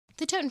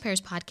The Tote and Pears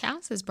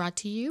podcast is brought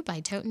to you by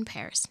Tote and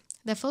Pears,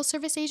 the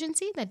full-service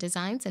agency that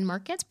designs and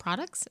markets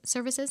products,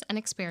 services, and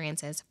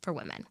experiences for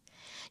women.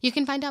 You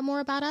can find out more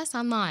about us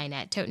online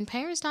at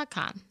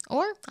toteandpears.com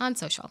or on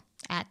social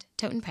at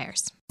Tote and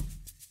Pears.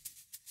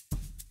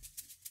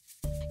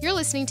 You're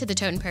listening to the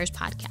Tote and Pears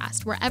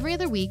podcast, where every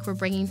other week we're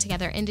bringing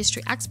together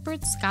industry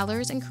experts,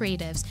 scholars, and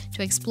creatives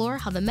to explore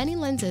how the many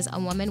lenses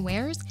a woman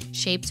wears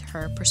shapes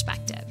her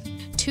perspective.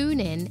 Tune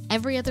in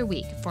every other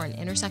week for an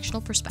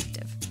intersectional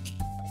perspective.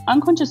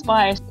 Unconscious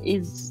bias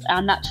is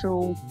our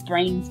natural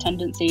brain's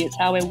tendency. It's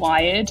how we're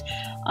wired,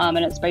 and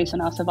it's based on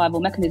our survival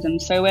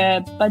mechanisms. So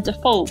by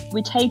default,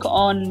 we take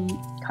on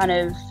kind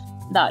of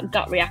that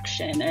gut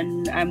reaction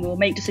and we'll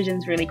make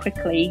decisions really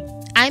quickly.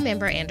 I'm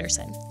Amber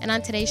Anderson, and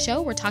on today's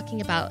show, we're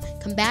talking about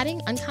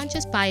combating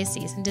unconscious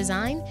biases in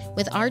design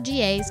with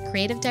RGA's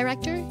creative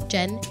director,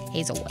 Jen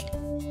Heazlewood.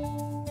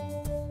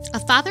 A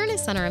father and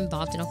his son are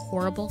involved in a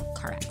horrible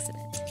car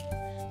accident.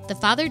 The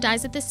father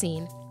dies at the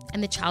scene,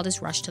 and the child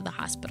is rushed to the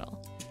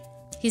hospital.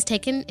 He's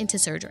taken into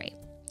surgery.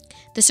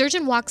 The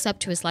surgeon walks up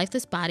to his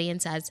lifeless body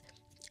and says,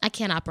 "I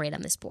can't operate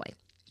on this boy.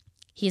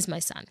 He is my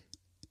son."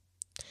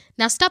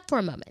 Now stop for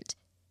a moment.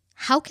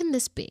 How can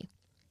this be?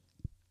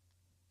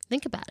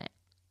 Think about it.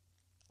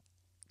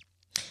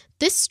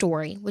 This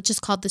story, which is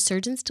called The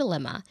Surgeon's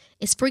Dilemma,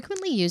 is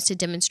frequently used to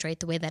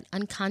demonstrate the way that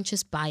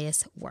unconscious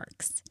bias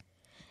works.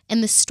 In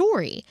the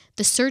story,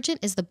 the surgeon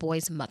is the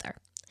boy's mother.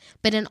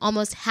 But in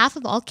almost half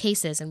of all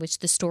cases in which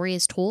the story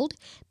is told,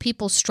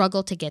 people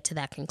struggle to get to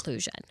that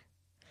conclusion.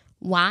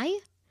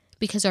 Why?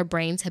 Because our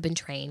brains have been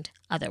trained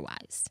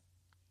otherwise.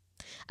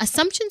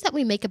 Assumptions that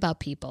we make about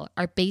people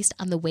are based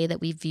on the way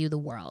that we view the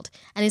world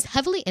and is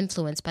heavily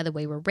influenced by the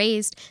way we're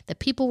raised, the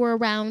people we're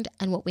around,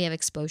 and what we have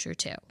exposure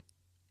to.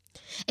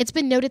 It's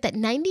been noted that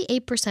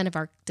 98% of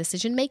our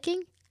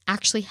decision-making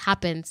actually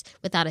happens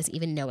without us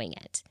even knowing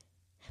it.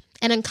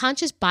 And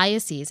unconscious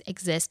biases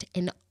exist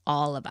in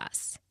all of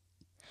us.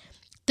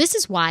 This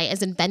is why,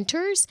 as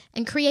inventors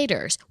and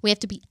creators, we have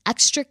to be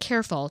extra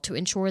careful to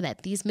ensure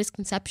that these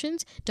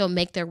misconceptions don't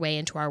make their way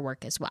into our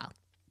work as well.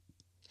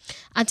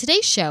 On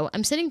today's show,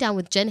 I'm sitting down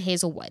with Jen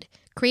Heazlewood,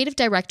 creative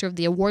director of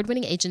the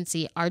award-winning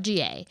agency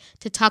RGA,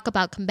 to talk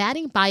about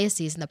combating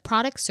biases in the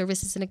products,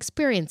 services, and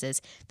experiences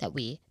that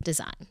we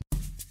design.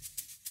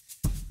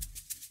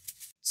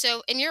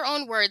 So, in your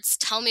own words,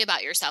 tell me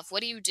about yourself.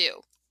 What do you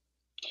do?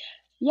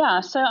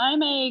 Yeah, so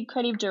I'm a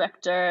creative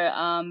director,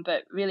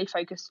 but really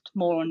focused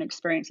more on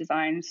experience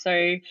design.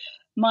 So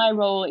my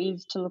role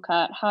is to look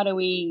at how do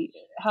we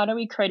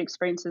create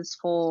experiences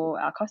for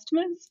our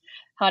customers?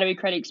 How do we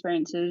create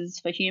experiences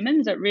for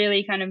humans that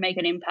really kind of make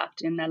an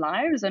impact in their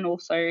lives and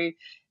also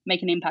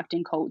make an impact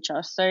in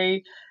culture? So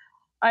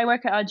I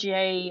work at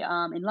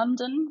RGA in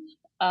London,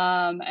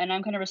 and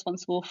I'm kind of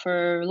responsible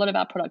for a lot of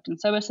our product and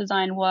service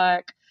design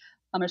work.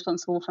 I'm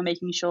responsible for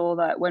making sure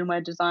that when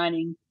we're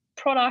designing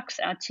products,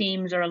 our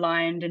teams are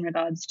aligned in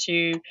regards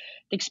to the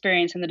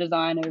experience and the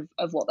design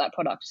of what that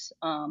product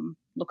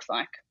looks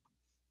like.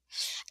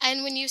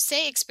 And when you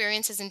say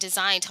experiences in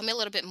design, tell me a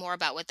little bit more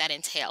about what that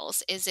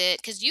entails. Is it,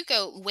 because you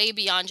go way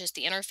beyond just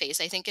the interface.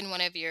 I think in one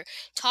of your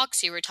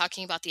talks, you were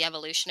talking about the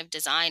evolution of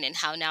design and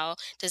how now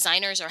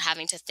designers are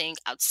having to think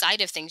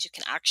outside of things you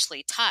can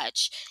actually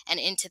touch and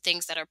into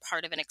things that are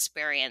part of an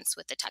experience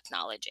with the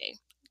technology.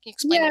 Can you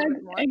explain a little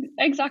bit more?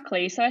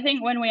 Exactly. So I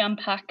think when we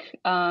unpack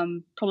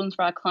problems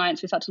for our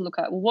clients, we start to look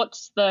at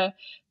what's the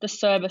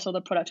service or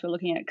the product we're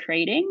looking at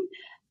creating,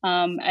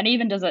 and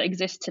even does it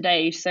exist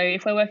today? So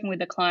if we're working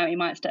with a client, we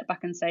might step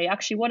back and say,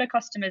 actually, what are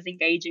customers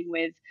engaging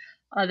with?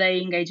 Are they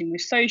engaging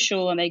with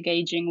social? Are they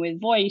engaging with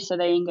voice? Are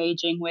they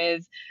engaging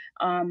with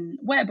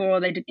web, or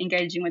are they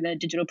engaging with a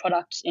digital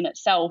product in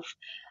itself?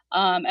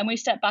 And we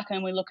step back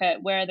and we look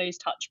at where are those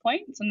touch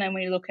points, and then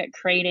we look at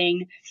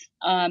creating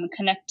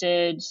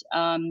connected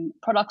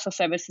products or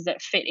services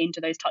that fit into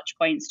those touch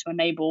points to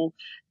enable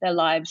their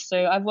lives.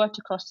 So I've worked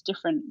across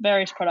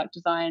various product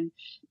design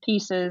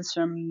pieces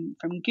from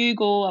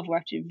Google. I've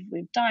worked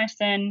with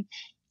Dyson,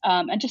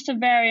 and just a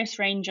various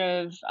range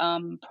of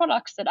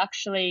products that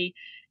actually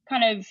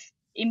kind of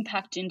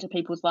impact into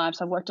people's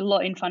lives. I've worked a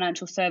lot in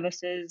financial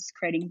services,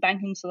 creating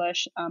banking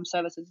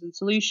services and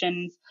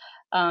solutions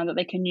that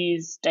they can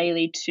use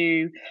daily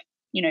to,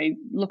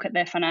 look at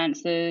their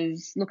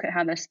finances, look at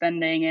how they're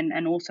spending,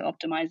 and also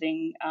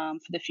optimizing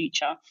for the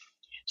future.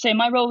 So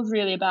my role is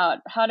really about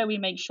how do we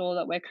make sure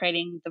that we're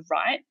creating the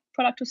right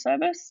product or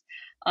service?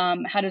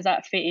 How does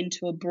that fit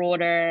into a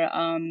broader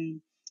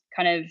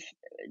kind of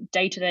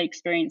day-to-day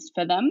experience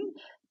for them?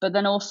 But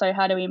then also,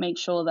 how do we make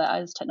sure that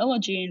as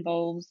technology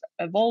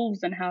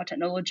evolves and how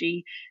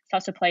technology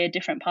starts to play a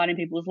different part in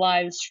people's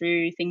lives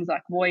through things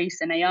like voice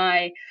and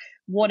AI,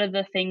 what are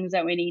the things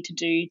that we need to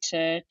do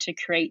to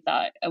create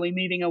that? Are we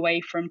moving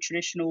away from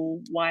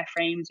traditional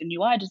wireframes and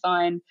UI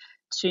design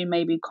to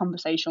maybe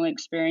conversational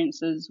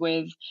experiences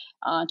with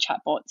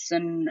chatbots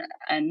and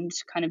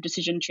kind of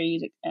decision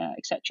trees,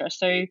 etc.?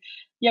 So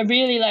yeah,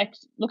 really like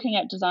looking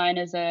at design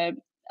as a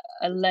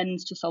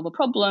lens to solve a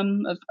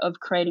problem of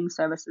creating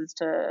services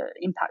to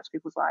impact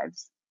people's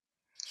lives.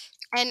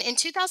 And in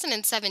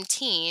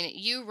 2017,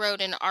 you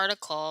wrote an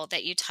article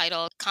that you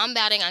titled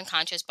Combating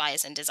Unconscious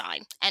Bias in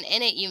Design. And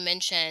in it, you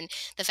mentioned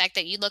the fact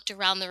that you looked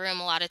around the room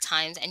a lot of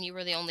times and you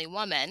were the only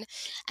woman.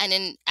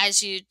 And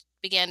as you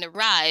began to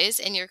rise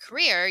in your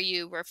career,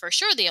 you were for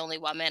sure the only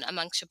woman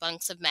amongst a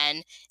bunch of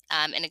men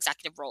in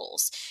executive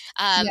roles.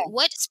 Yeah.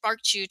 What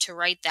sparked you to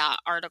write that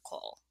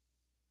article?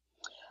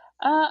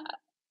 Uh,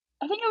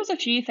 I think it was a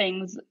few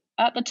things.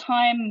 At the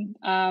time,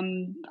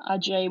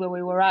 RJ, where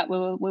we were at, we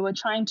were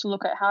trying to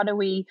look at how do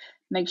we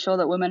make sure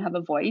that women have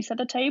a voice at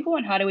the table,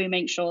 and how do we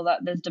make sure that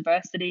there's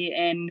diversity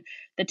in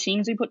the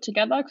teams we put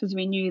together, because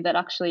we knew that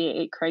actually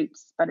it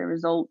creates better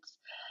results.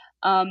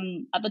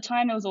 At the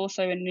time, there was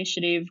also an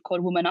initiative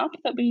called Women Up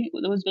that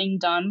was being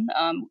done,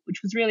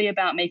 which was really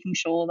about making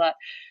sure that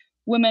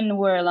women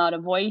were allowed a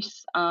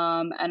voice,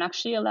 and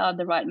actually allowed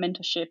the right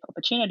mentorship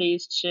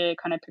opportunities to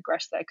kind of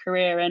progress their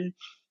career. And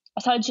I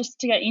started just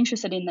to get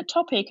interested in the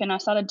topic, and I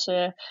started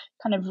to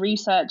kind of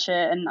research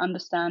it and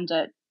understand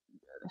it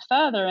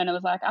further. And it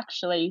was like,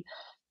 actually,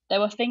 there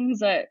were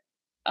things that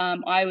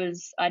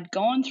I'd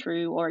gone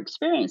through or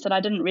experienced that I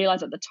didn't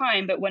realize at the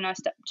time. But when I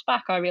stepped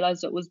back, I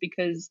realized it was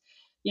because,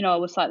 I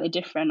was slightly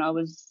different. I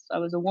was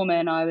a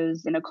woman. I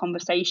was in a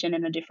conversation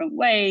in a different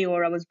way,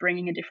 or I was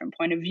bringing a different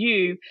point of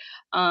view,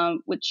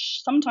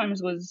 which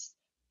sometimes was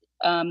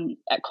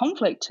at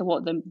conflict to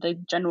what the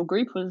general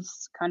group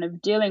was kind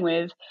of dealing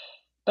with.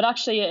 But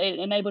actually, it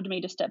enabled me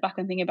to step back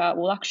and think about,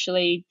 well,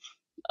 actually,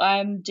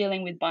 I'm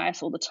dealing with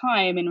bias all the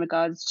time in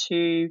regards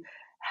to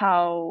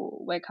how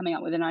we're coming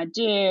up with an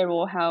idea,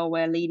 or how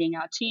we're leading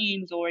our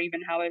teams, or even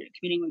how we're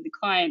communicating with the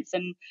clients.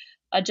 And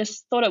I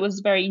just thought it was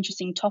a very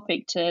interesting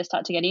topic to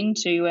start to get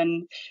into,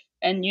 and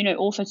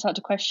also start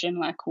to question,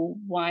 like, well,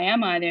 why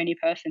am I the only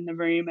person in the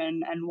room,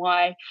 and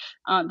why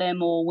aren't there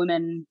more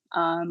women,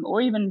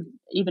 or even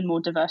more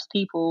diverse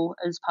people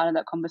as part of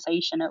that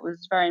conversation? It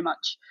was very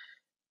much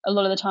a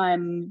lot of the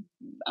time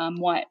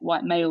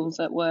white males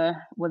that were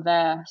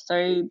there.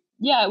 So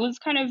yeah, it was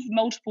kind of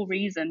multiple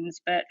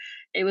reasons, but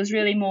it was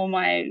really more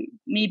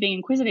me being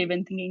inquisitive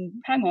and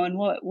thinking, hang on,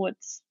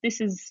 what's this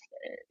is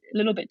a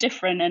little bit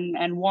different,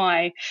 and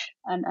why,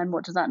 and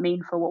what does that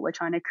mean for what we're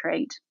trying to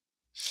create?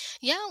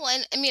 Yeah, well,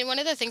 and I mean, one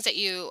of the things that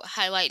you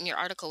highlight in your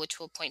article, which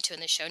we'll point to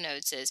in the show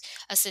notes, is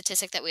a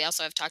statistic that we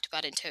also have talked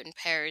about in Tote and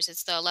Pears.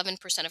 It's the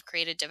 11% of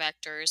creative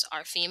directors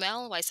are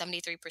female, while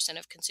 73%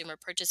 of consumer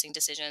purchasing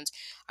decisions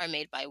are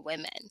made by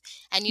women.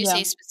 And you Yeah,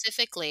 say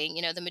specifically,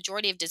 the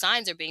majority of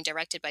designs are being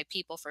directed by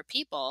people for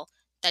people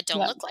that don't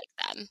yeah. look like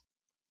them.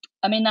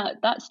 I mean,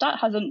 that stat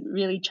hasn't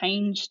really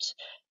changed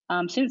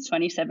since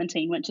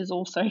 2017, which is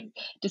also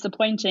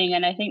disappointing.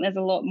 And I think there's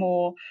a lot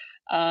more.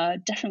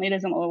 Definitely,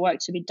 there's a lot of work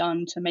to be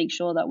done to make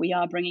sure that we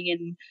are bringing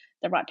in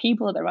the right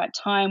people at the right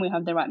time. We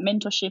have the right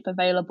mentorship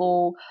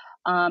available,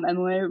 and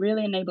we're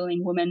really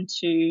enabling women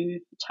to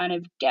kind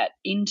of get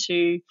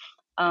into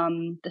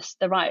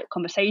the right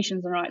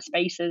conversations and right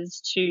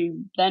spaces to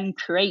then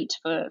create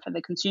for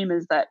the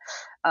consumers that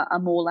are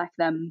more like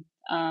them,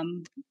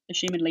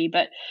 assumedly.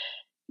 But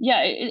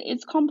yeah,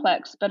 it's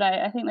complex, but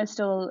I think there's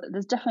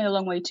definitely a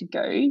long way to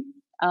go.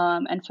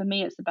 And for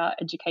me, it's about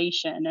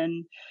education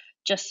and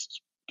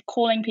just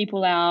calling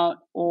people out,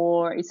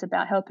 or it's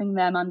about helping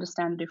them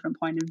understand a different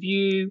point of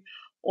view,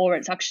 or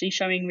it's actually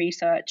showing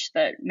research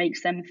that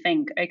makes them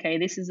think, okay,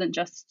 this isn't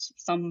just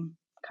some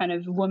kind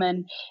of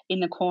woman in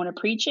the corner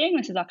preaching.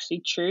 This is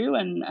actually true,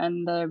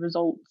 and the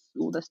results,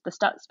 or the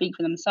stats speak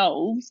for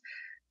themselves.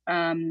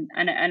 And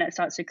it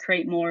starts to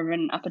create more of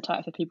an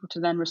appetite for people to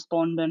then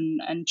respond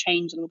and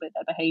change a little bit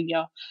their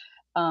behavior,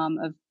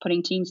 of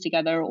putting teams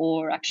together,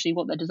 or actually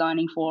what they're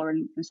designing for,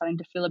 and starting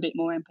to feel a bit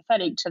more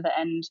empathetic to the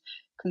end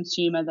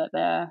consumer that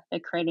they're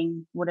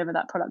creating whatever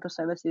that product or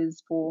service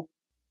is for.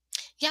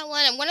 Yeah, well,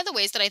 and one of the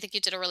ways that I think you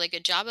did a really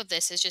good job of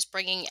this is just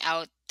bringing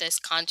out this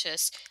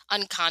conscious,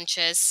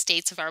 unconscious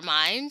states of our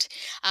mind.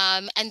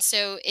 And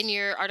so in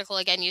your article,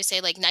 again, you say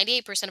like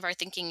 98% of our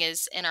thinking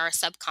is in our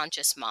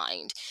subconscious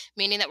mind,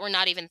 meaning that we're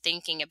not even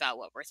thinking about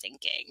what we're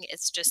thinking.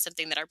 It's just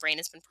something that our brain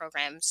has been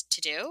programmed to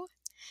do,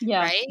 Yeah,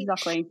 right?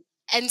 exactly.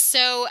 And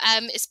so,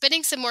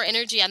 spending some more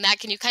energy on that,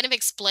 can you kind of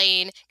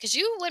explain? Because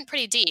you went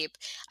pretty deep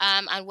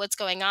on what's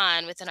going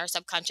on within our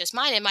subconscious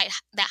mind, and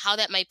how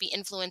that might be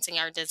influencing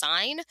our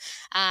design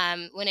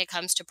when it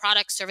comes to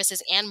products,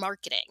 services, and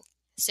marketing.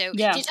 So, can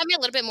Yeah, you tell me a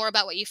little bit more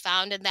about what you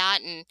found in that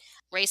and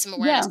raise some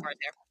awareness yeah. for it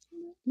there?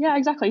 Yeah,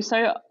 exactly.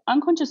 So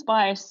unconscious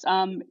bias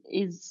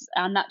is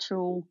our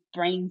natural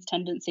brain's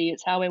tendency.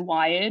 It's how we're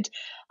wired,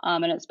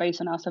 and it's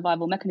based on our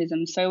survival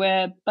mechanisms. So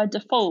we're by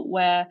default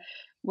where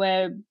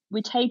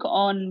we take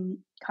on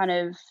kind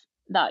of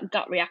that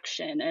gut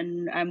reaction,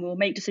 and we'll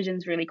make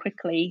decisions really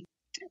quickly.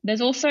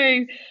 There's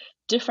also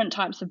different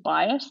types of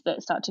bias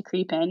that start to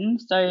creep in.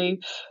 So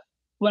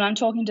when I'm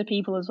talking to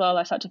people as well,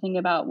 I start to think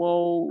about,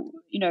 well,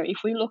 if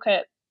we look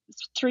at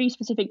three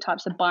specific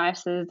types of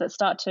biases that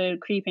start to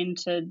creep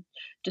into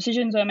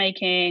decisions we're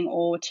making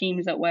or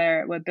teams that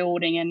we're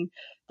building. And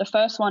the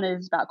first one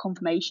is about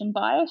confirmation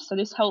bias. So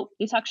this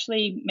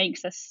actually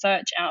makes us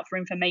search out for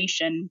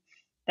information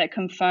that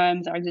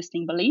confirms our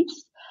existing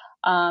beliefs.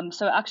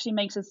 So it actually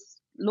makes us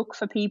look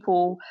for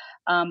people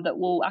that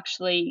will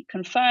actually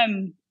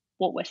confirm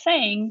what we're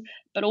saying,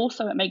 but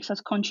also it makes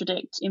us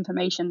contradict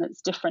information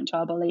that's different to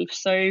our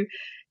beliefs. So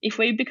if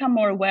we become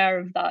more aware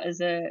of that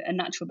as a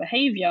natural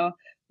behavior,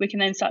 we can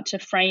then start to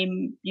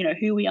frame,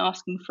 who we're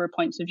asking for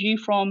points of view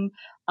from,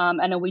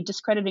 and are we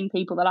discrediting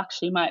people that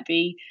actually might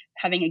be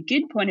having a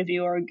good point of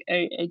view or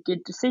a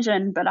good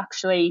decision, but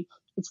actually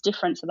it's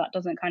different, so that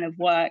doesn't kind of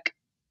work.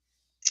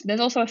 There's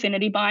also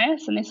affinity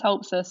bias, and this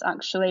helps us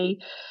actually,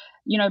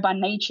 by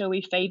nature,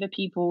 we favor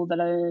people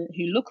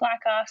who look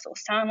like us or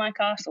sound like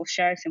us or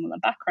share a similar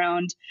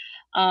background.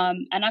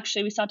 And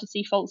actually, we start to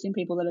see faults in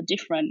people that are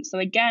different. So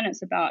again,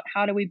 it's about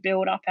how do we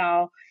build up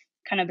our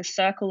kind of a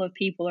circle of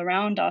people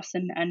around us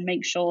and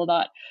make sure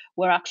that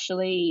we're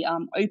actually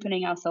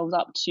opening ourselves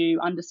up to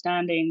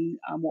understanding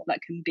what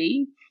that can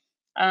be.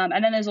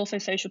 And then there's also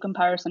social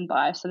comparison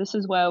bias. So this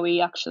is where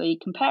we actually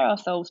compare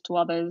ourselves to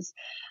others,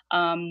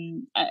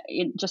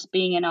 just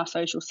being in our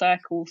social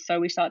circle. So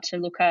we start to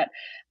look at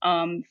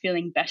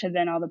feeling better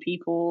than other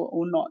people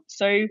or not.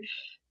 So,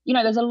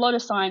 there's a lot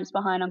of science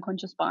behind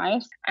unconscious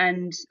bias.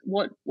 And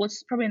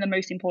what's probably the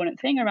most important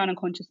thing around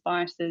unconscious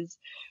bias is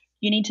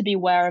you need to be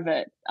aware of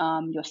it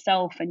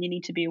yourself, and you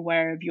need to be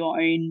aware of your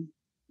own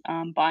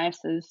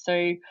biases.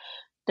 So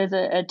there's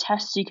a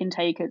test you can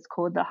take. It's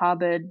called the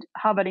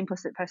Harvard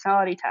Implicit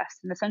Personality Test,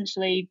 and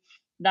essentially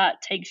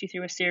that takes you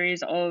through a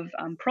series of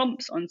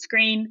prompts on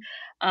screen,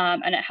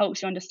 and it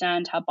helps you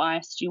understand how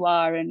biased you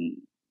are. And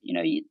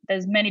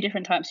there's many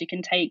different types you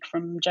can take,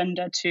 from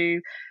gender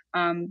to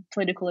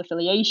political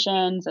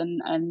affiliations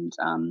and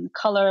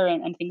color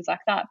and things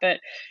like that. But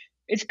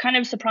it's kind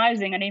of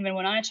surprising, and even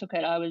when I took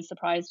it, I was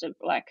surprised at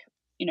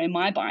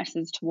my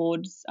biases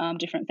towards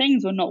different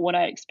things were not what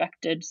I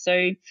expected.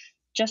 So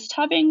just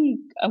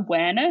having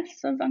awareness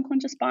of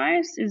unconscious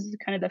bias is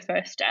kind of the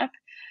first step,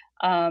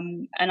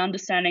 and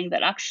understanding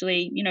that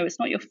actually, it's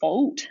not your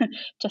fault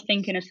to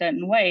think in a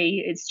certain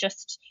way. It's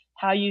just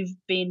how you've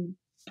been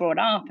brought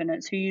up, and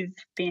it's who you've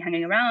been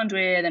hanging around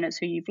with, and it's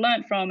who you've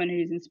learned from, and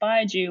who's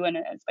inspired you, and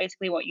it's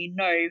basically what you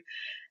know.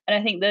 And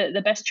I think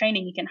the best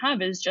training you can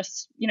have is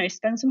just,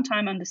 spend some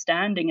time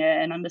understanding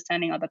it and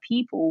understanding other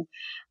people,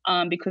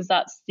 because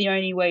that's the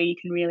only way you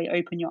can really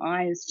open your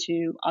eyes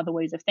to other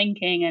ways of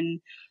thinking,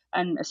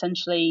 and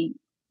essentially,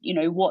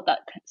 what that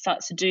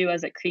starts to do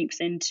as it creeps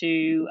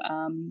into,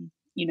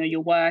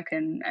 your work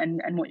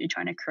and what you're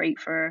trying to create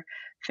for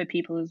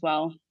people as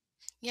well.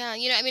 Yeah,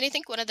 I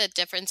think one of the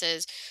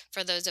differences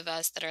for those of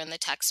us that are in the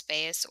tech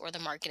space or the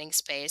marketing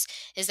space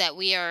is that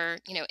we are,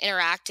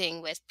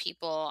 interacting with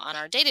people on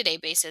our day-to-day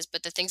basis,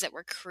 but the things that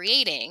we're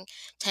creating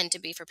tend to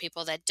be for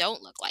people that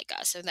don't look like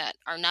us or that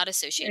are not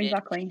associated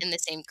Exactly. in the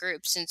same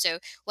groups. And so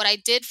what I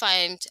did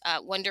find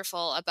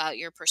wonderful about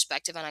your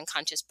perspective on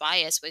unconscious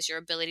bias was your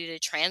ability to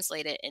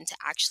translate it into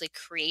actually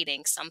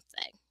creating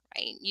something.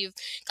 Right. You've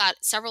got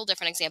several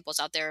different examples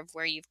out there of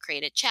where you've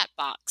created chat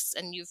box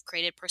and you've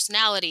created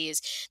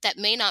personalities that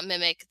may not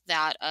mimic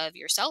that of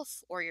yourself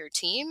or your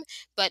team,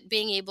 but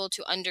being able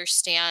to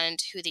understand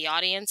who the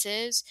audience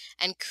is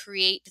and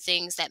create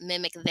things that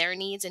mimic their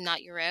needs and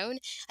not your own,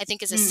 I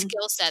think is a Mm.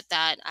 skill set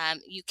that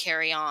you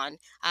carry on.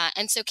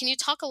 And so can you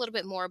talk a little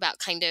bit more about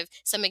kind of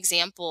some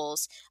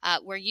examples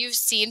where you've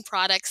seen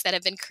products that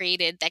have been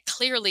created that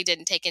clearly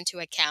didn't take into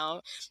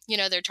account,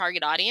 their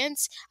target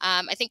audience?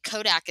 I think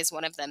Kodak is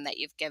one of them that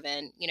you've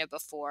given,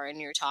 before in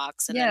your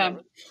talks. And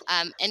then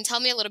Yeah. and tell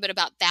me a little bit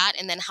about that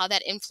and then how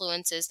that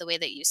influences the way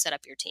that you set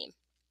up your team.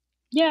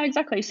 Yeah,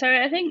 exactly. So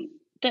I think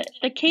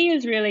the key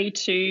is really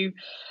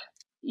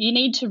you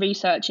need to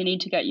research, you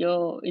need to get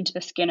into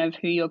the skin of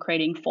who you're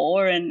creating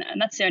for, and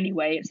that's the only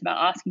way. It's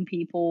about asking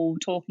people,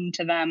 talking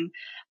to them,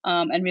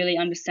 and really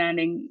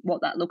understanding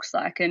what that looks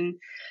like. And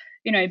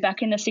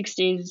back in the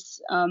 60s,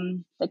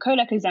 the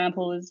Kodak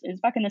example is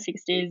back in the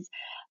 60s.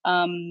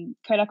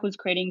 Kodak was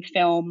creating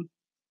film,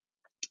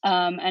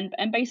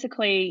 and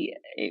basically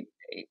it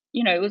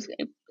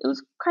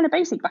was kind of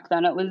basic back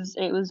then. It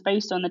was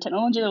based on the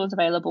technology that was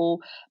available,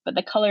 but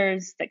the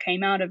colors that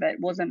came out of it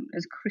wasn't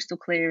as crystal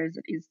clear as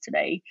it is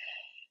today.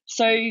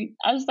 So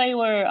as they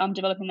were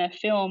developing their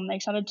film, they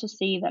started to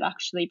see that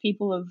actually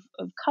people of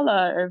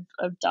color,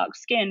 of dark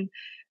skin,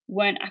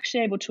 weren't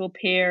actually able to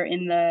appear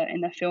in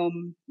the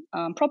film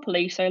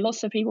properly. So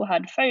lots of people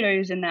had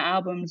photos in their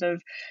albums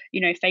of,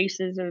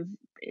 faces of,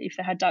 if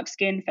they had dark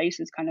skin,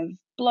 faces kind of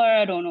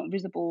blurred or not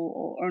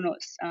visible, or not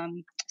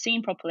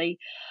seen properly.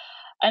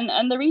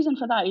 And the reason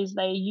for that is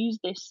they used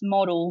this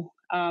model,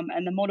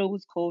 and the model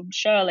was called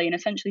Shirley, and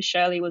essentially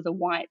Shirley was a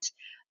white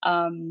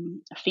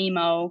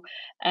female,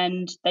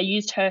 and they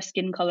used her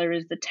skin color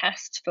as the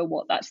test for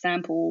what that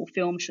sample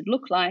film should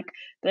look like,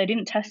 but they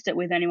didn't test it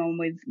with anyone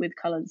with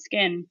colored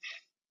skin.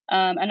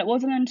 And it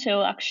wasn't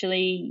until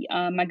actually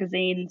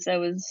magazines, there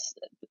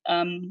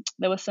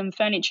were some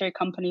furniture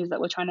companies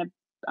that were trying to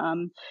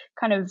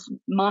kind of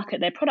market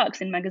their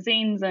products in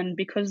magazines, and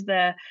because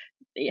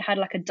it had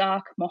like a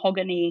dark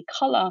mahogany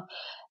color,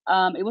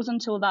 it wasn't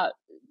until that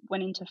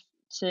went into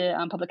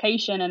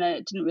publication, and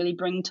it didn't really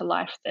bring to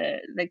life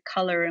the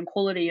color and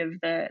quality of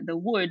the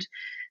wood,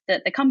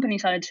 that the company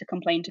started to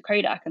complain to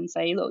Kodak and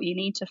say, look, you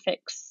need to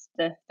fix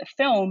the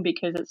film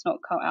because it's not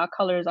our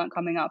colors aren't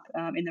coming up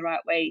in the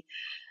right way.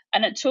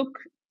 And it took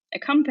a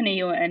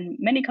company and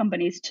many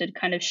companies to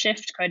kind of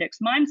shift Kodak's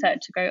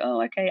mindset to go,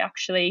 oh, okay,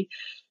 actually,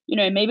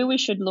 maybe we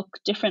should look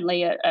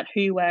differently at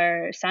who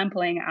we're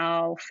sampling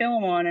our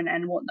film on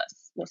and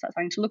what's that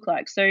going to look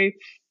like. So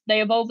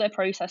they evolved their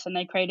process and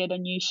they created a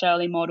new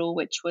Shirley model,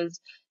 which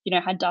was,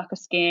 had darker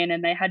skin,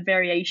 and they had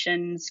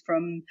variations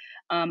from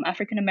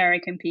African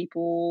American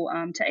people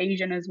to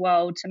Asian as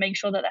well, to make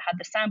sure that they had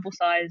the sample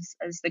size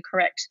as the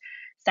correct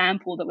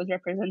sample that was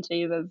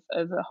representative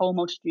of a whole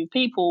multitude of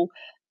people,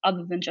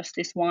 other than just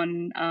this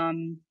one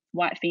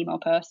white female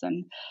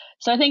person.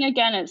 So I think,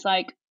 again, it's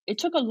like it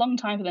took a long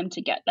time for them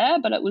to get there,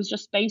 but it was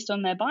just based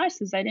on their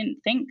biases. They didn't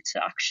think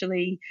to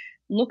actually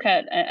look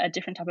at a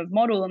different type of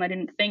model, and they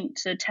didn't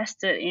think to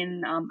test it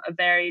in a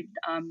varied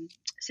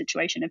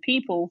situation of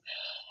people.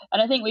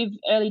 And I think with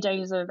early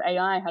days of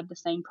AI had the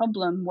same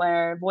problem,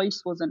 where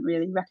voice wasn't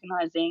really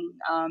recognizing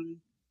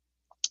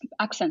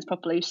accents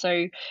properly.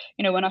 So,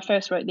 when I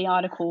first wrote the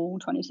article in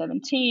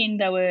 2017,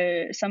 there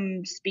were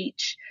some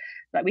speech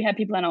that we had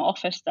people in our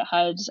office that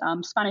had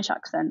Spanish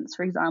accents,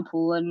 for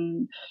example,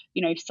 and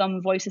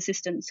some voice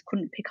assistants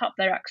couldn't pick up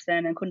their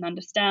accent and couldn't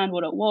understand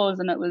what it was,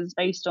 and it was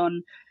based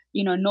on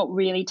not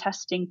really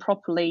testing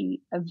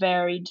properly a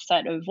varied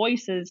set of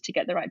voices to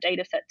get the right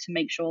data set to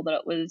make sure that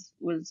it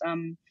was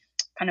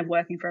kind of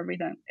working for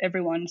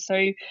everyone. So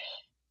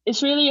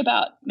it's really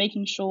about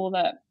making sure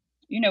that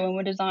when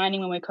we're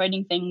designing, when we're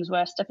creating things,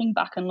 we're stepping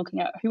back and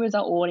looking at who is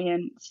our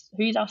audience,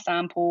 who's our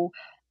sample.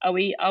 Are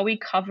we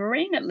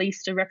covering at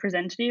least a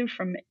representative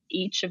from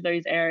each of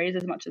those areas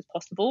as much as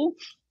possible?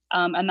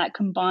 And that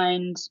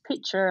combined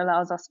picture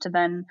allows us to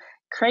then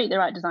create the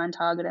right design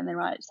target and the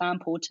right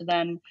sample to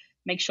then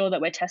make sure that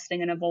we're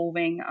testing and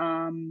evolving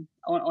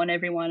on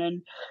everyone.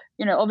 And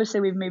obviously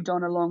we've moved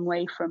on a long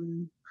way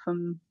from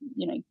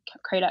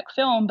Kodak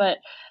film, but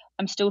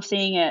I'm still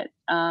seeing it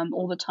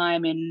all the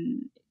time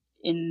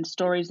in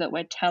stories that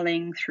we're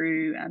telling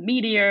through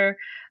media,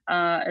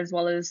 as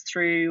well as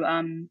through,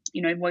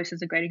 voice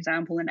is a great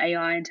example, and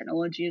AI and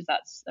technology as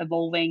that's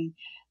evolving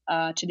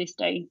to this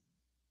day.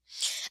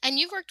 And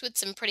you've worked with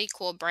some pretty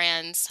cool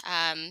brands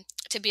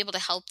to be able to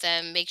help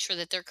them make sure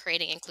that they're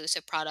creating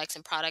inclusive products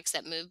and products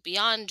that move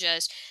beyond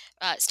just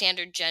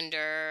standard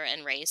gender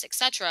and race,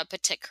 etc.,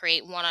 but to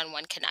create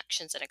one-on-one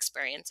connections and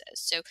experiences.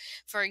 So,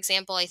 for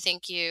example, I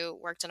think you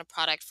worked on a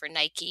product for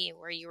Nike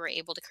where you were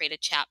able to create a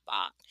chat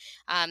bot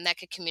that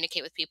could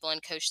communicate with people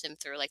and coach them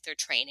through like their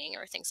training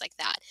or things like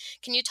that.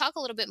 Can you talk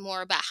a little bit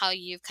more about how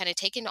you've kind of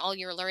taken all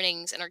your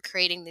learnings and are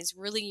creating these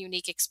really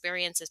unique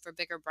experiences for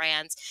bigger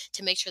brands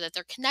to make sure that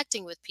they're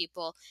connecting with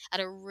people at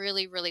a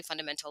really, really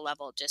fundamental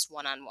level, just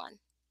one-on-one?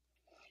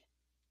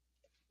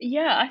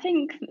 Yeah, I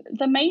think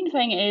the main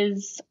thing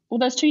is, well,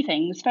 there's two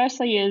things.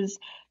 Firstly is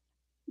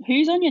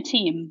who's on your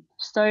team.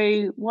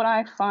 So what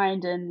I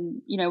find,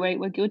 and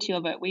we're guilty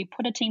of it, we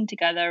put a team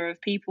together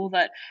of people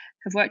that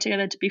have worked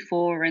together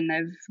before, and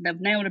they've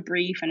nailed a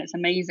brief, and it's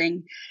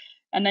amazing.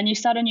 And then you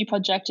start a new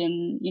project,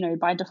 and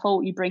by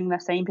default you bring the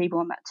same people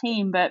on that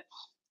team. But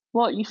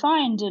what you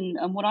find,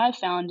 and what I've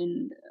found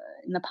in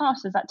the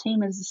past, is that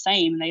team is the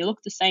same. They look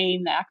the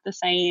same, they act the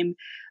same.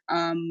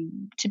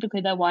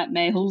 Typically they're white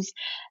males.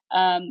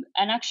 And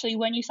actually,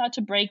 when you start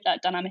to break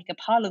that dynamic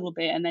apart a little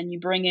bit, and then you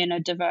bring in a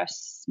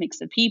diverse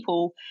mix of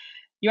people,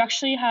 you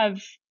actually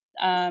have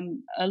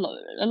a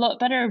lot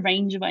better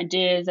range of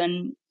ideas.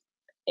 And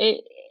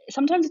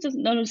sometimes it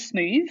doesn't, not as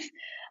smooth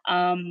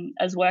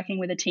as working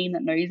with a team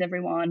that knows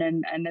everyone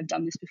and they've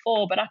done this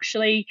before. But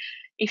actually,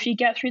 if you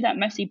get through that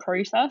messy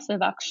process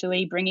of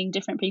actually bringing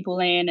different people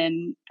in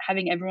and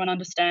having everyone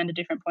understand a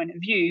different point of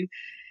view,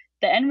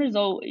 the end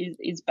result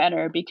is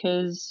better,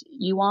 because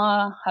you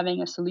are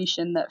having a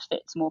solution that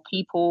fits more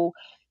people.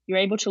 You're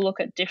able to look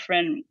at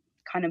different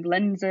kind of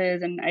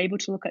lenses and able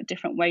to look at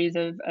different ways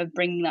of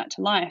bringing that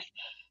to life.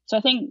 So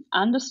I think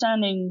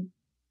understanding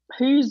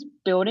who's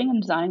building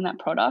and designing that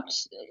product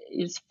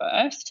is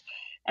first.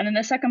 And then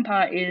the second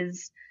part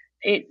is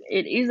it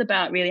is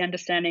about really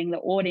understanding the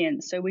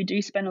audience. So we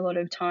do spend a lot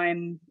of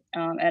time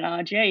at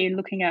RGA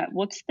looking at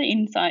what's the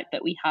insight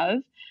that we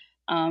have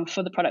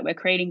for the product we're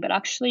creating, but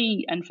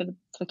actually, and for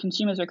the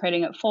consumers we're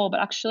creating it for,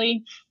 but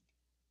actually,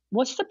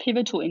 what's the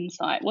pivotal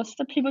insight? What's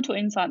the pivotal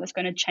insight that's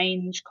going to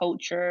change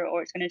culture,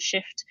 or it's going to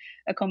shift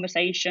a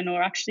conversation,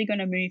 or actually going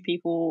to move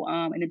people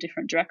in a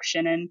different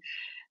direction?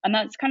 And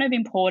that's kind of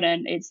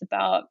important. It's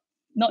about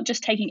not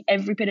just taking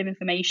every bit of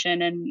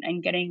information and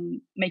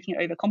making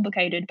it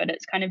overcomplicated, but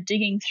it's kind of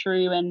digging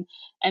through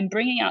and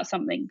bringing out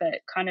something that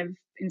kind of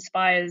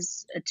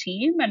inspires a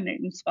team, and it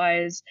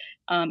inspires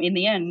in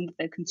the end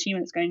the consumer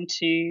that's going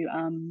to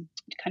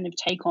kind of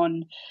take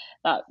on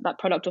that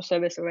product or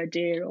service or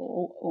idea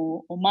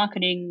or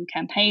marketing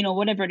campaign or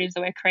whatever it is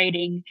that we're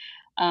creating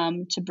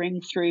to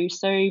bring through.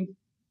 So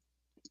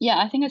yeah,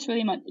 I think it's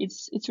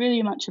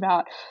really much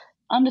about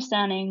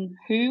understanding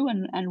who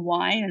and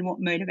why and what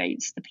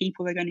motivates the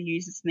people they're going to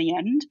use this in the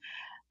end.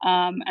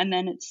 And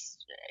then it's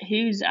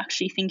who's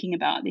actually thinking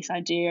about this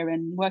idea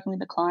and working with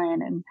the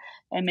client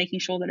and making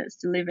sure that it's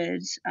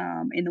delivered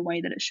in the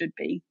way that it should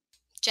be.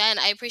 Jen,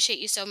 I appreciate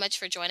you so much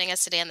for joining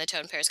us today on the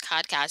Tote and Pears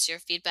podcast. Your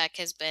feedback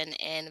has been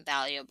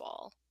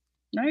invaluable.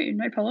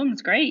 No problem.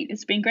 It's great.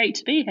 It's been great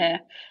to be here.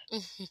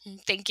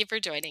 Thank you for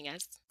joining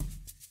us.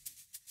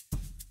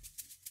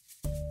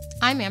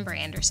 I'm Amber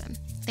Anderson.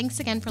 Thanks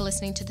again for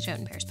listening to the Tote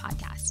and Pears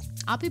podcast.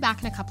 I'll be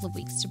back in a couple of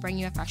weeks to bring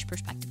you a fresh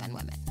perspective on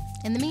women.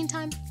 In the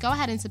meantime, go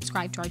ahead and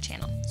subscribe to our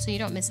channel so you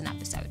don't miss an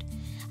episode.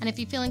 And if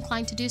you feel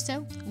inclined to do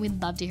so,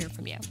 we'd love to hear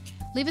from you.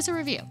 Leave us a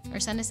review or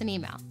send us an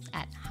email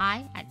at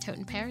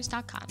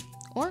hi@toteandpears.com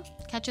or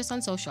catch us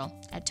on social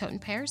at Tote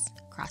and Pears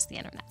across the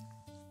internet.